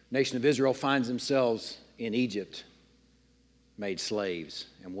 The nation of Israel finds themselves in Egypt, made slaves.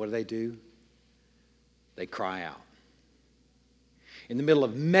 And what do? They cry out. In the middle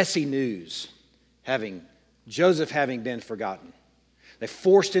of messy news, Joseph having been forgotten, they're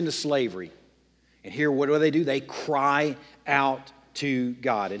forced into slavery. And here, what do? They cry out to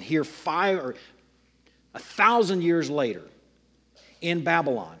God. And here, 1,000 years later, in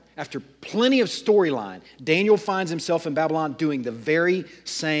Babylon, after plenty of storyline, Daniel finds himself in Babylon doing the very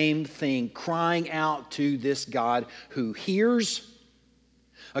same thing, crying out to this God who hears,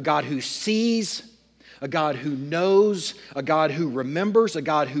 a God who sees, a God who knows, a God who remembers, a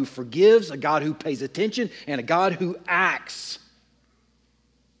God who forgives, a God who pays attention, and a God who acts.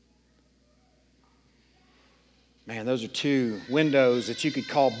 Man, those are two windows that you could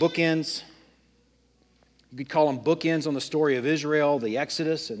call bookends. You could call them bookends on the story of Israel, the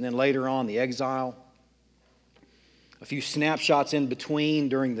Exodus, and then later on the exile. A few snapshots in between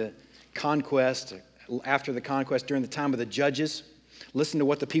during the conquest, after the conquest, during the time of the judges. Listen to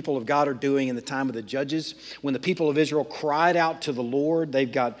what the people of God are doing in the time of the judges. When the people of Israel cried out to the Lord,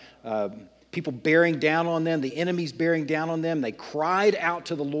 they've got people bearing down on them, the enemies bearing down on them. They cried out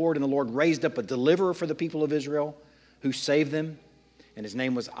to the Lord, and the Lord raised up a deliverer for the people of Israel who saved them, and his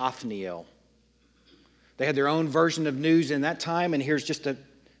name was Othniel. They had their own version of news in that time, and here's just a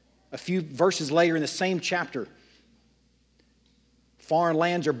few verses later in the same chapter. Foreign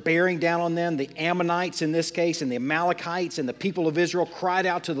lands are bearing down on them. The Ammonites in this case, and the Amalekites, and the people of Israel cried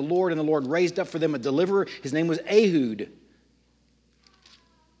out to the Lord, and the Lord raised up for them a deliverer. His name was Ehud.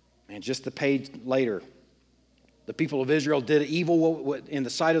 And just the page later, the people of Israel did evil in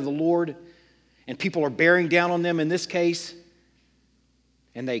the sight of the Lord, and people are bearing down on them in this case,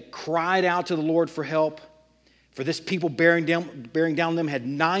 and they cried out to the Lord for help. For this people bearing down on them had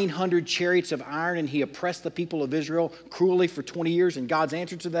 900 chariots of iron, and he oppressed the people of Israel cruelly for 20 years. And God's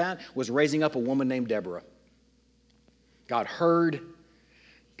answer to that was raising up a woman named Deborah. God heard,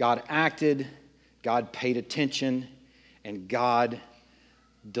 God acted, God paid attention, and God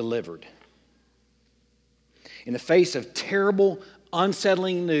delivered. In the face of terrible,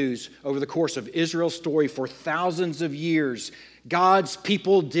 unsettling news over the course of Israel's story for thousands of years, God's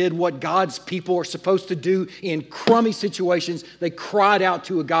people did what God's people are supposed to do in crummy situations. They cried out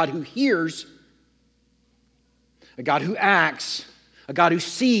to a God who hears, a God who acts, a God who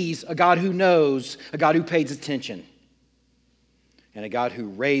sees, a God who knows, a God who pays attention, and a God who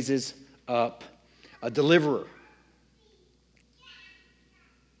raises up a deliverer.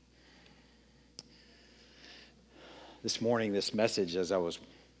 This morning, this message, as I was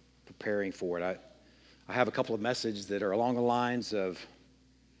preparing for it, I have a couple of messages that are along the lines of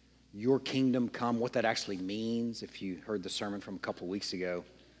your kingdom come, what that actually means, if you heard the sermon from a couple of weeks ago.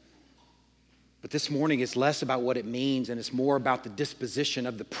 But this morning is less about what it means, and it's more about the disposition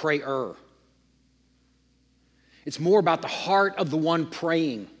of the prayer. It's more about the heart of the one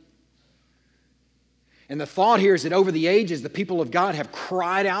praying. And the thought here is that over the ages, the people of God have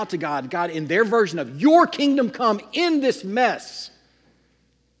cried out to God, God, in their version of your kingdom come in this mess.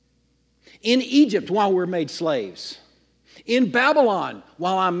 In Egypt while we're made slaves. In Babylon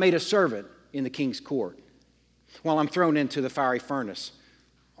while I'm made a servant in the king's court. While I'm thrown into the fiery furnace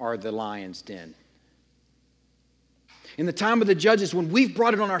or the lion's den. In the time of the judges when we've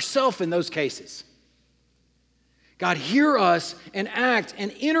brought it on ourselves in those cases. God, hear us and act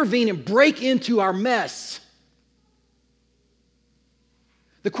and intervene and break into our mess.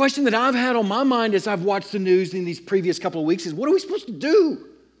 The question that I've had on my mind as I've watched the news in these previous couple of weeks is, what are we supposed to do?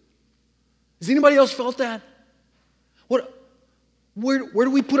 Has anybody else felt that? Where do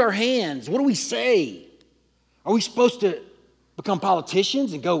we put our hands? What do we say? Are we supposed to become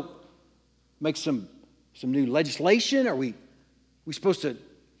politicians and go make some new legislation? Are we supposed to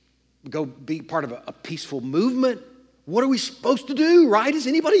go be part of a peaceful movement? What are we supposed to do, right? Does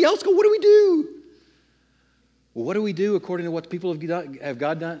anybody else go, what do we do? Well, what do we do according to what the people of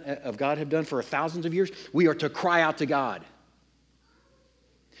God have done for thousands of years? We are to cry out to God.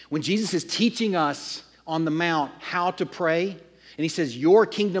 When Jesus is teaching us on the Mount how to pray, and he says, your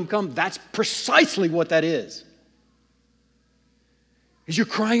kingdom come, that's precisely what that is. As you're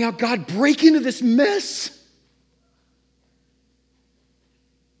crying out, God, break into this mess.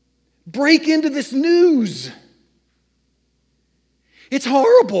 Break into this news. It's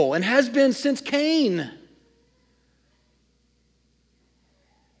horrible and has been since Cain.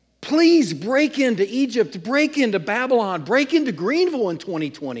 Please break into Egypt, break into Babylon, break into Greenville in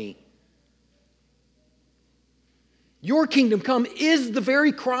 2020. Your kingdom come is the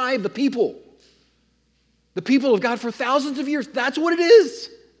very cry of the people. The people of God for thousands of years. That's what it is.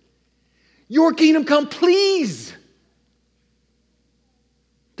 Your kingdom come, please.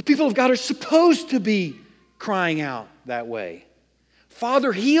 The people of God are supposed to be crying out that way.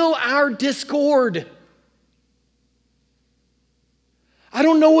 Father, heal our discord. I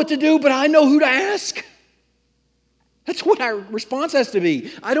don't know what to do, but I know who to ask. That's what our response has to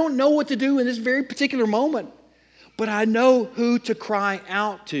be. I don't know what to do in this very particular moment, but I know who to cry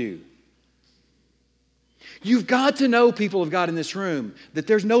out to. You've got to know, people of God in this room, that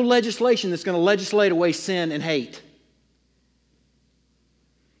there's no legislation that's going to legislate away sin and hate.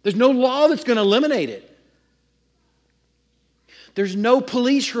 There's no law that's going to eliminate it. There's no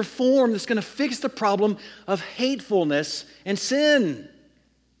police reform that's going to fix the problem of hatefulness and sin.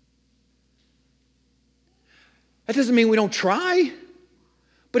 That doesn't mean we don't try,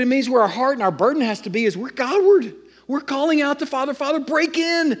 but it means where our heart and our burden has to be is we're Godward. We're calling out to Father, Father, break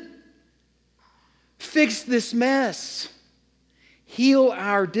in. Fix this mess. Heal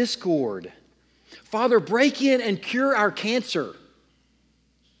our discord. Father, break in and cure our cancer.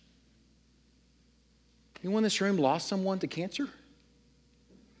 Anyone in this room lost someone to cancer?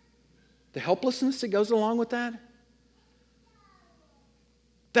 The helplessness that goes along with that?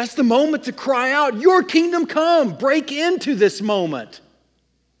 That's the moment to cry out, your kingdom come. Break into this moment.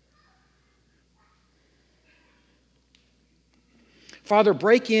 Father,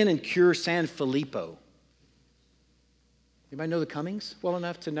 break in and cure San Filippo. Anybody know the Cummings well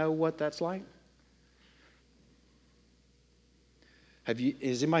enough to know what that's like?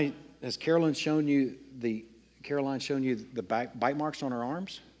 Has Caroline shown you the bite marks on her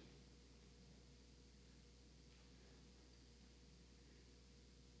arms?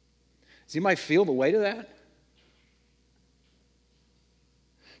 Does anybody feel the weight of that?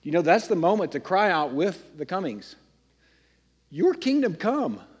 You know, that's the moment to cry out with the Cummings. Your kingdom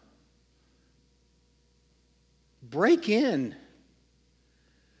come. Break in.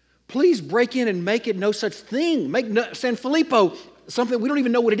 Please break in and make it no such thing. Make San Filippo something we don't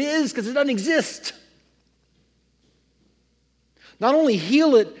even know what it is because it doesn't exist. Not only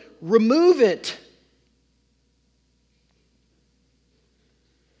heal it, remove it.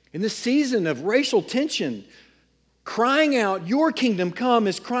 In this season of racial tension, crying out, your kingdom come,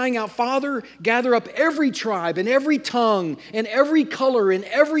 is crying out, Father, gather up every tribe and every tongue and every color and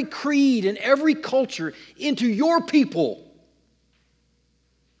every creed and every culture into your people.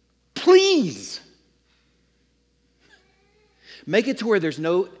 Please. Make it to where there's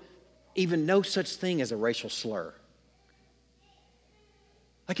even no such thing as a racial slur.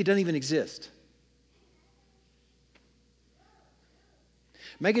 Like it doesn't even exist.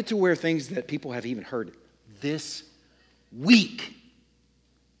 Make it to where things that people have even heard this week.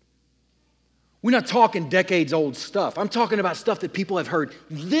 We're not talking decades old stuff. I'm talking about stuff that people have heard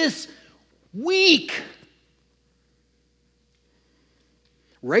this week.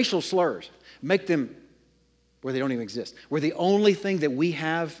 Racial slurs, make them where they don't even exist. Where the only thing that we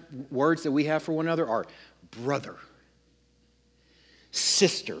have, words that we have for one another are brother,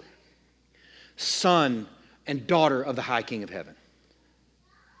 sister, son, and daughter of the high King of heaven.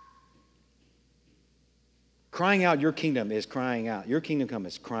 Crying out, your kingdom is crying out. Your kingdom come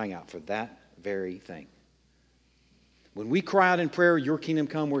is crying out for that very thing. When we cry out in prayer, your kingdom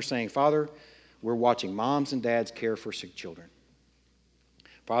come, we're saying, Father, we're watching moms and dads care for sick children.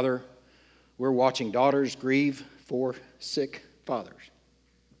 Father, we're watching daughters grieve for sick fathers.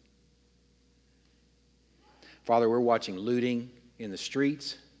 Father, we're watching looting in the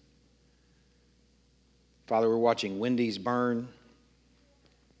streets. Father, we're watching Wendy's burn.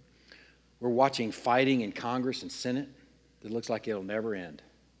 We're watching fighting in Congress and Senate that looks like it'll never end.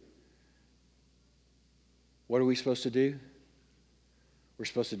 What are we supposed to do? We're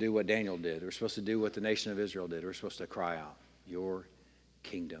supposed to do what Daniel did. We're supposed to do what the nation of Israel did. We're supposed to cry out, your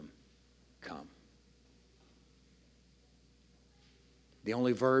kingdom come. The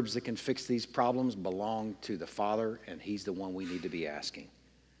only verbs that can fix these problems belong to the Father, and He's the one we need to be asking.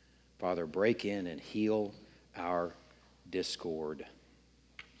 Father, break in and heal our discord.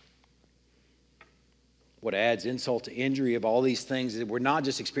 What adds insult to injury of all these things is that we're not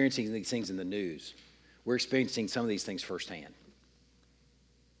just experiencing these things in the news. We're experiencing some of these things firsthand.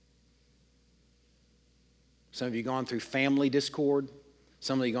 Some of you gone through family discord.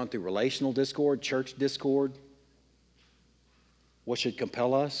 Some of you gone through relational discord, church discord. What should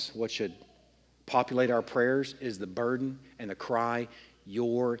compel us, what should populate our prayers is the burden and the cry,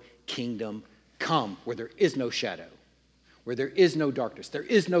 your kingdom come, where there is no shadow, where there is no darkness, there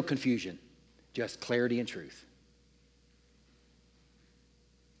is no confusion. Just clarity and truth.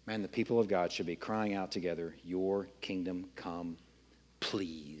 And the people of God should be crying out together, your kingdom come,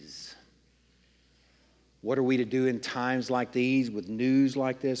 please. What are we to do in times like these, with news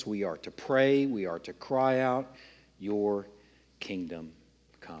like this? We are to pray. We are to cry out, your kingdom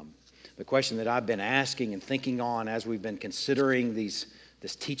come. The question that I've been asking and thinking on as we've been considering this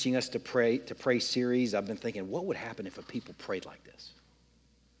Teaching Us to Pray series, I've been thinking, what would happen if a people prayed like this?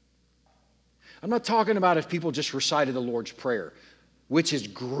 I'm not talking about if people just recited the Lord's Prayer, which is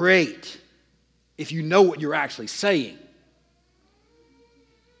great if you know what you're actually saying.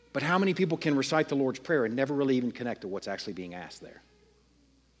 But how many people can recite the Lord's Prayer and never really even connect to what's actually being asked there?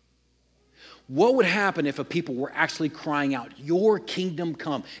 What would happen if a people were actually crying out, your kingdom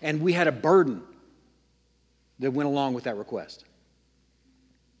come, and we had a burden that went along with that request?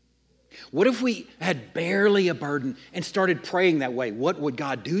 What if we had barely a burden and started praying that way? What would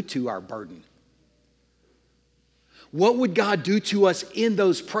God do to our burden? What would God do to us in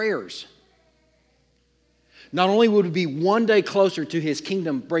those prayers? Not only would we be one day closer to His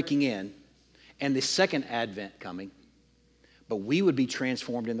kingdom breaking in and the second advent coming, but we would be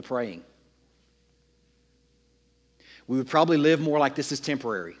transformed in the praying. We would probably live more like this is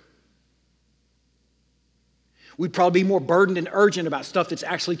temporary. We'd probably be more burdened and urgent about stuff that's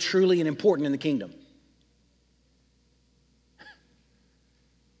actually truly and important in the kingdom.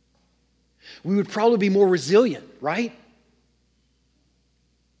 We would probably be more resilient, right?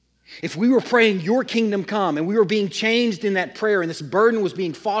 If we were praying, your kingdom come, and we were being changed in that prayer, and this burden was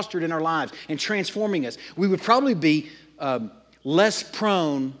being fostered in our lives and transforming us, we would probably be less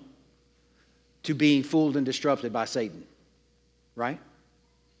prone to being fooled and disrupted by Satan, right?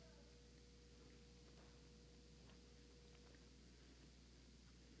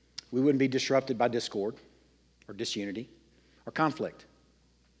 We wouldn't be disrupted by discord or disunity or conflict.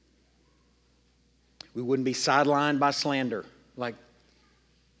 We wouldn't be sidelined by slander. Like,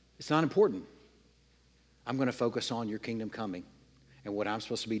 it's not important. I'm going to focus on your kingdom coming and what I'm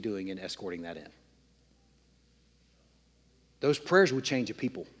supposed to be doing in escorting that in. Those prayers would change a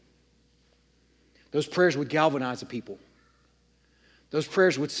people. Those prayers would galvanize a people. Those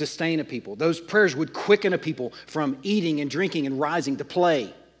prayers would sustain a people. Those prayers would quicken a people from eating and drinking and rising to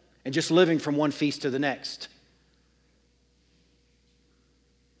play and just living from one feast to the next.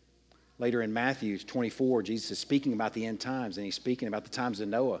 Later in Matthew 24, Jesus is speaking about the end times, and he's speaking about the times of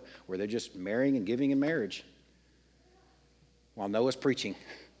Noah, where they're just marrying and giving in marriage while Noah's preaching,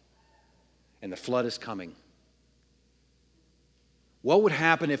 and the flood is coming. What would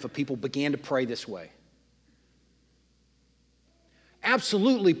happen if a people began to pray this way?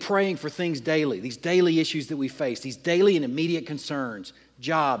 Absolutely praying for things daily, these daily issues that we face, these daily and immediate concerns,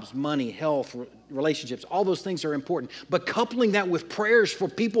 jobs, money, health, relationships, all those things are important. But coupling that with prayers for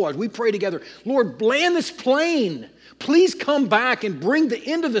people as we pray together, Lord, land this plane. Please come back and bring the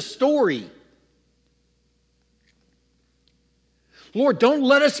end of the story. Lord, don't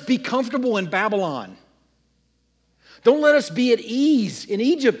let us be comfortable in Babylon. Don't let us be at ease in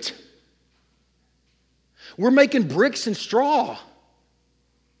Egypt. We're making bricks and straw,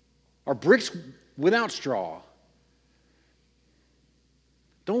 or bricks without straw.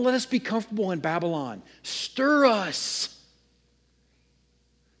 Don't let us be comfortable in Babylon. Stir us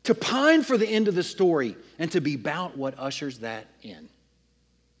to pine for the end of the story and to be about what ushers that in,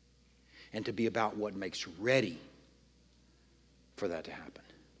 and to be about what makes ready for that to happen.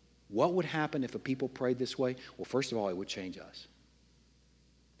 What would happen if a people prayed this way? Well, first of all, it would change us.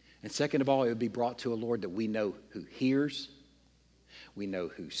 And second of all, it would be brought to a Lord that we know who hears, we know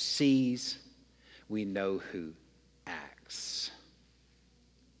who sees, we know who acts.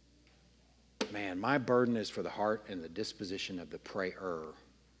 Man, my burden is for the heart and the disposition of the prayer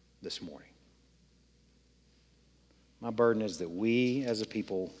this morning. My burden is that we as a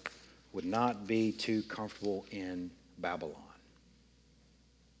people would not be too comfortable in Babylon.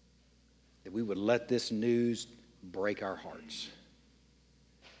 That we would let this news break our hearts.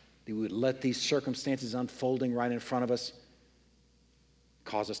 That we would let these circumstances unfolding right in front of us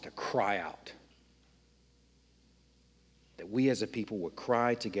cause us to cry out. That we as a people would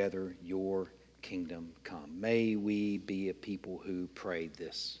cry together, your kingdom come. May we be a people who pray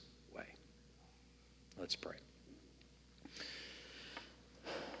this way. Let's pray.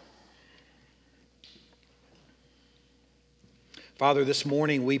 Father, this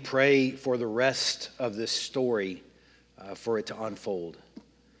morning we pray for the rest of this story, for it to unfold.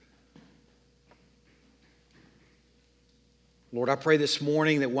 Lord, I pray this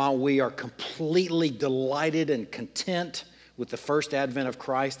morning that while we are completely delighted and content with the first advent of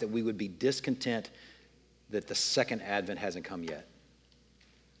Christ, that we would be discontent that the second advent hasn't come yet.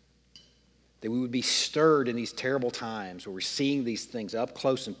 that we would be stirred in these terrible times where we're seeing these things up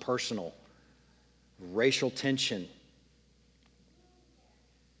close and personal, racial tension,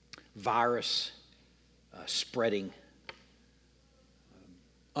 virus spreading,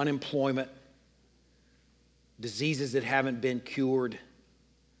 unemployment, diseases that haven't been cured,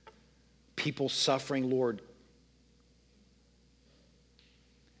 people suffering. Lord,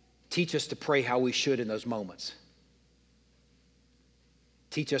 teach us to pray how we should in those moments.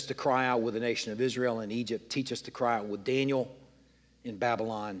 Teach us to cry out with the nation of Israel and Egypt. Teach us to cry out with Daniel in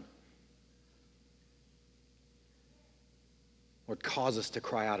Babylon. Lord, cause us to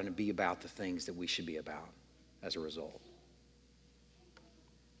cry out and be about the things that we should be about as a result.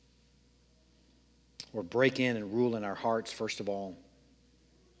 Lord, break in and rule in our hearts, first of all.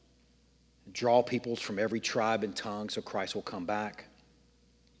 Draw peoples from every tribe and tongue so Christ will come back.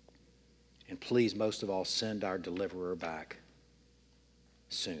 And please, most of all, send our deliverer back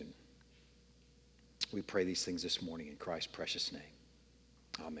soon. We pray these things this morning in Christ's precious name.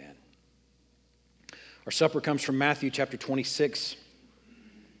 Amen. Our supper comes from Matthew chapter 26.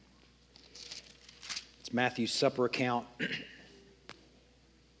 It's Matthew's supper account.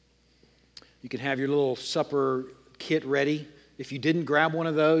 You can have your little supper kit ready. If you didn't grab one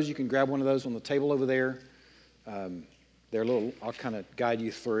of those, you can grab one of those on the table over there. They're little, I'll kind of guide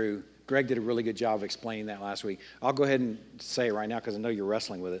you through. Greg did a really good job of explaining that last week. I'll go ahead and say it right now because I know you're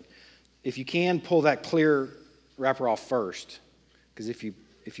wrestling with it. If you can, pull that clear wrapper off first, because if you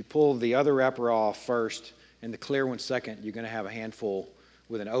pull the other wrapper off first and the clear one second, you're going to have a handful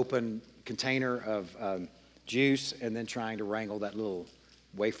with an open container of juice and then trying to wrangle that little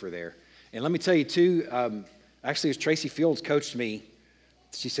wafer there. And let me tell you, too, actually, as Tracy Fields coached me,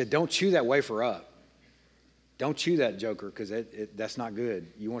 she said, don't chew that wafer up. Don't chew that joker because that's not good.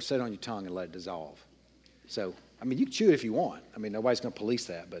 You want to set it on your tongue and let it dissolve. So, I mean, you can chew it if you want. I mean, nobody's going to police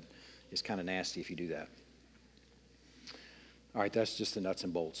that, but it's kind of nasty if you do that. All right, that's just the nuts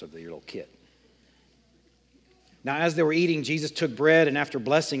and bolts of your little kit. Now, as they were eating, Jesus took bread, and after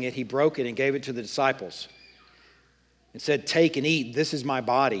blessing it, he broke it and gave it to the disciples and said, take and eat. This is my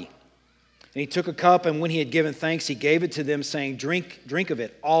body. And he took a cup, and when he had given thanks, he gave it to them, saying, drink of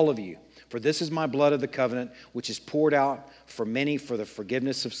it, all of you. For this is my blood of the covenant, which is poured out for many for the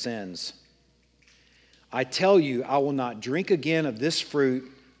forgiveness of sins. I tell you, I will not drink again of this fruit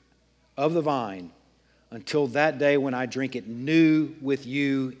of the vine until that day when I drink it new with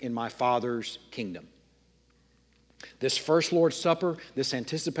you in my Father's kingdom. This first Lord's Supper, this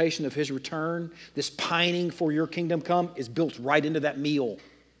anticipation of his return, this pining for your kingdom come is built right into that meal.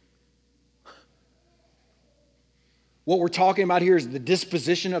 What we're talking about here is the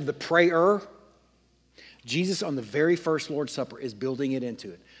disposition of the prayer. Jesus, on the very first Lord's Supper, is building it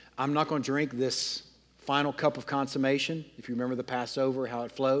into it. I'm not going to drink this final cup of consummation, if you remember the Passover, how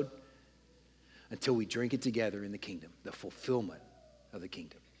it flowed, until we drink it together in the kingdom, the fulfillment of the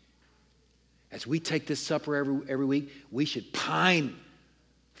kingdom. As we take this supper every week, we should pine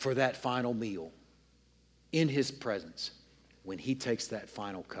for that final meal in his presence when he takes that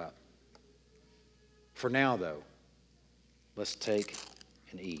final cup. For now, though, let's take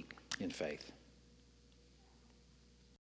and eat in faith.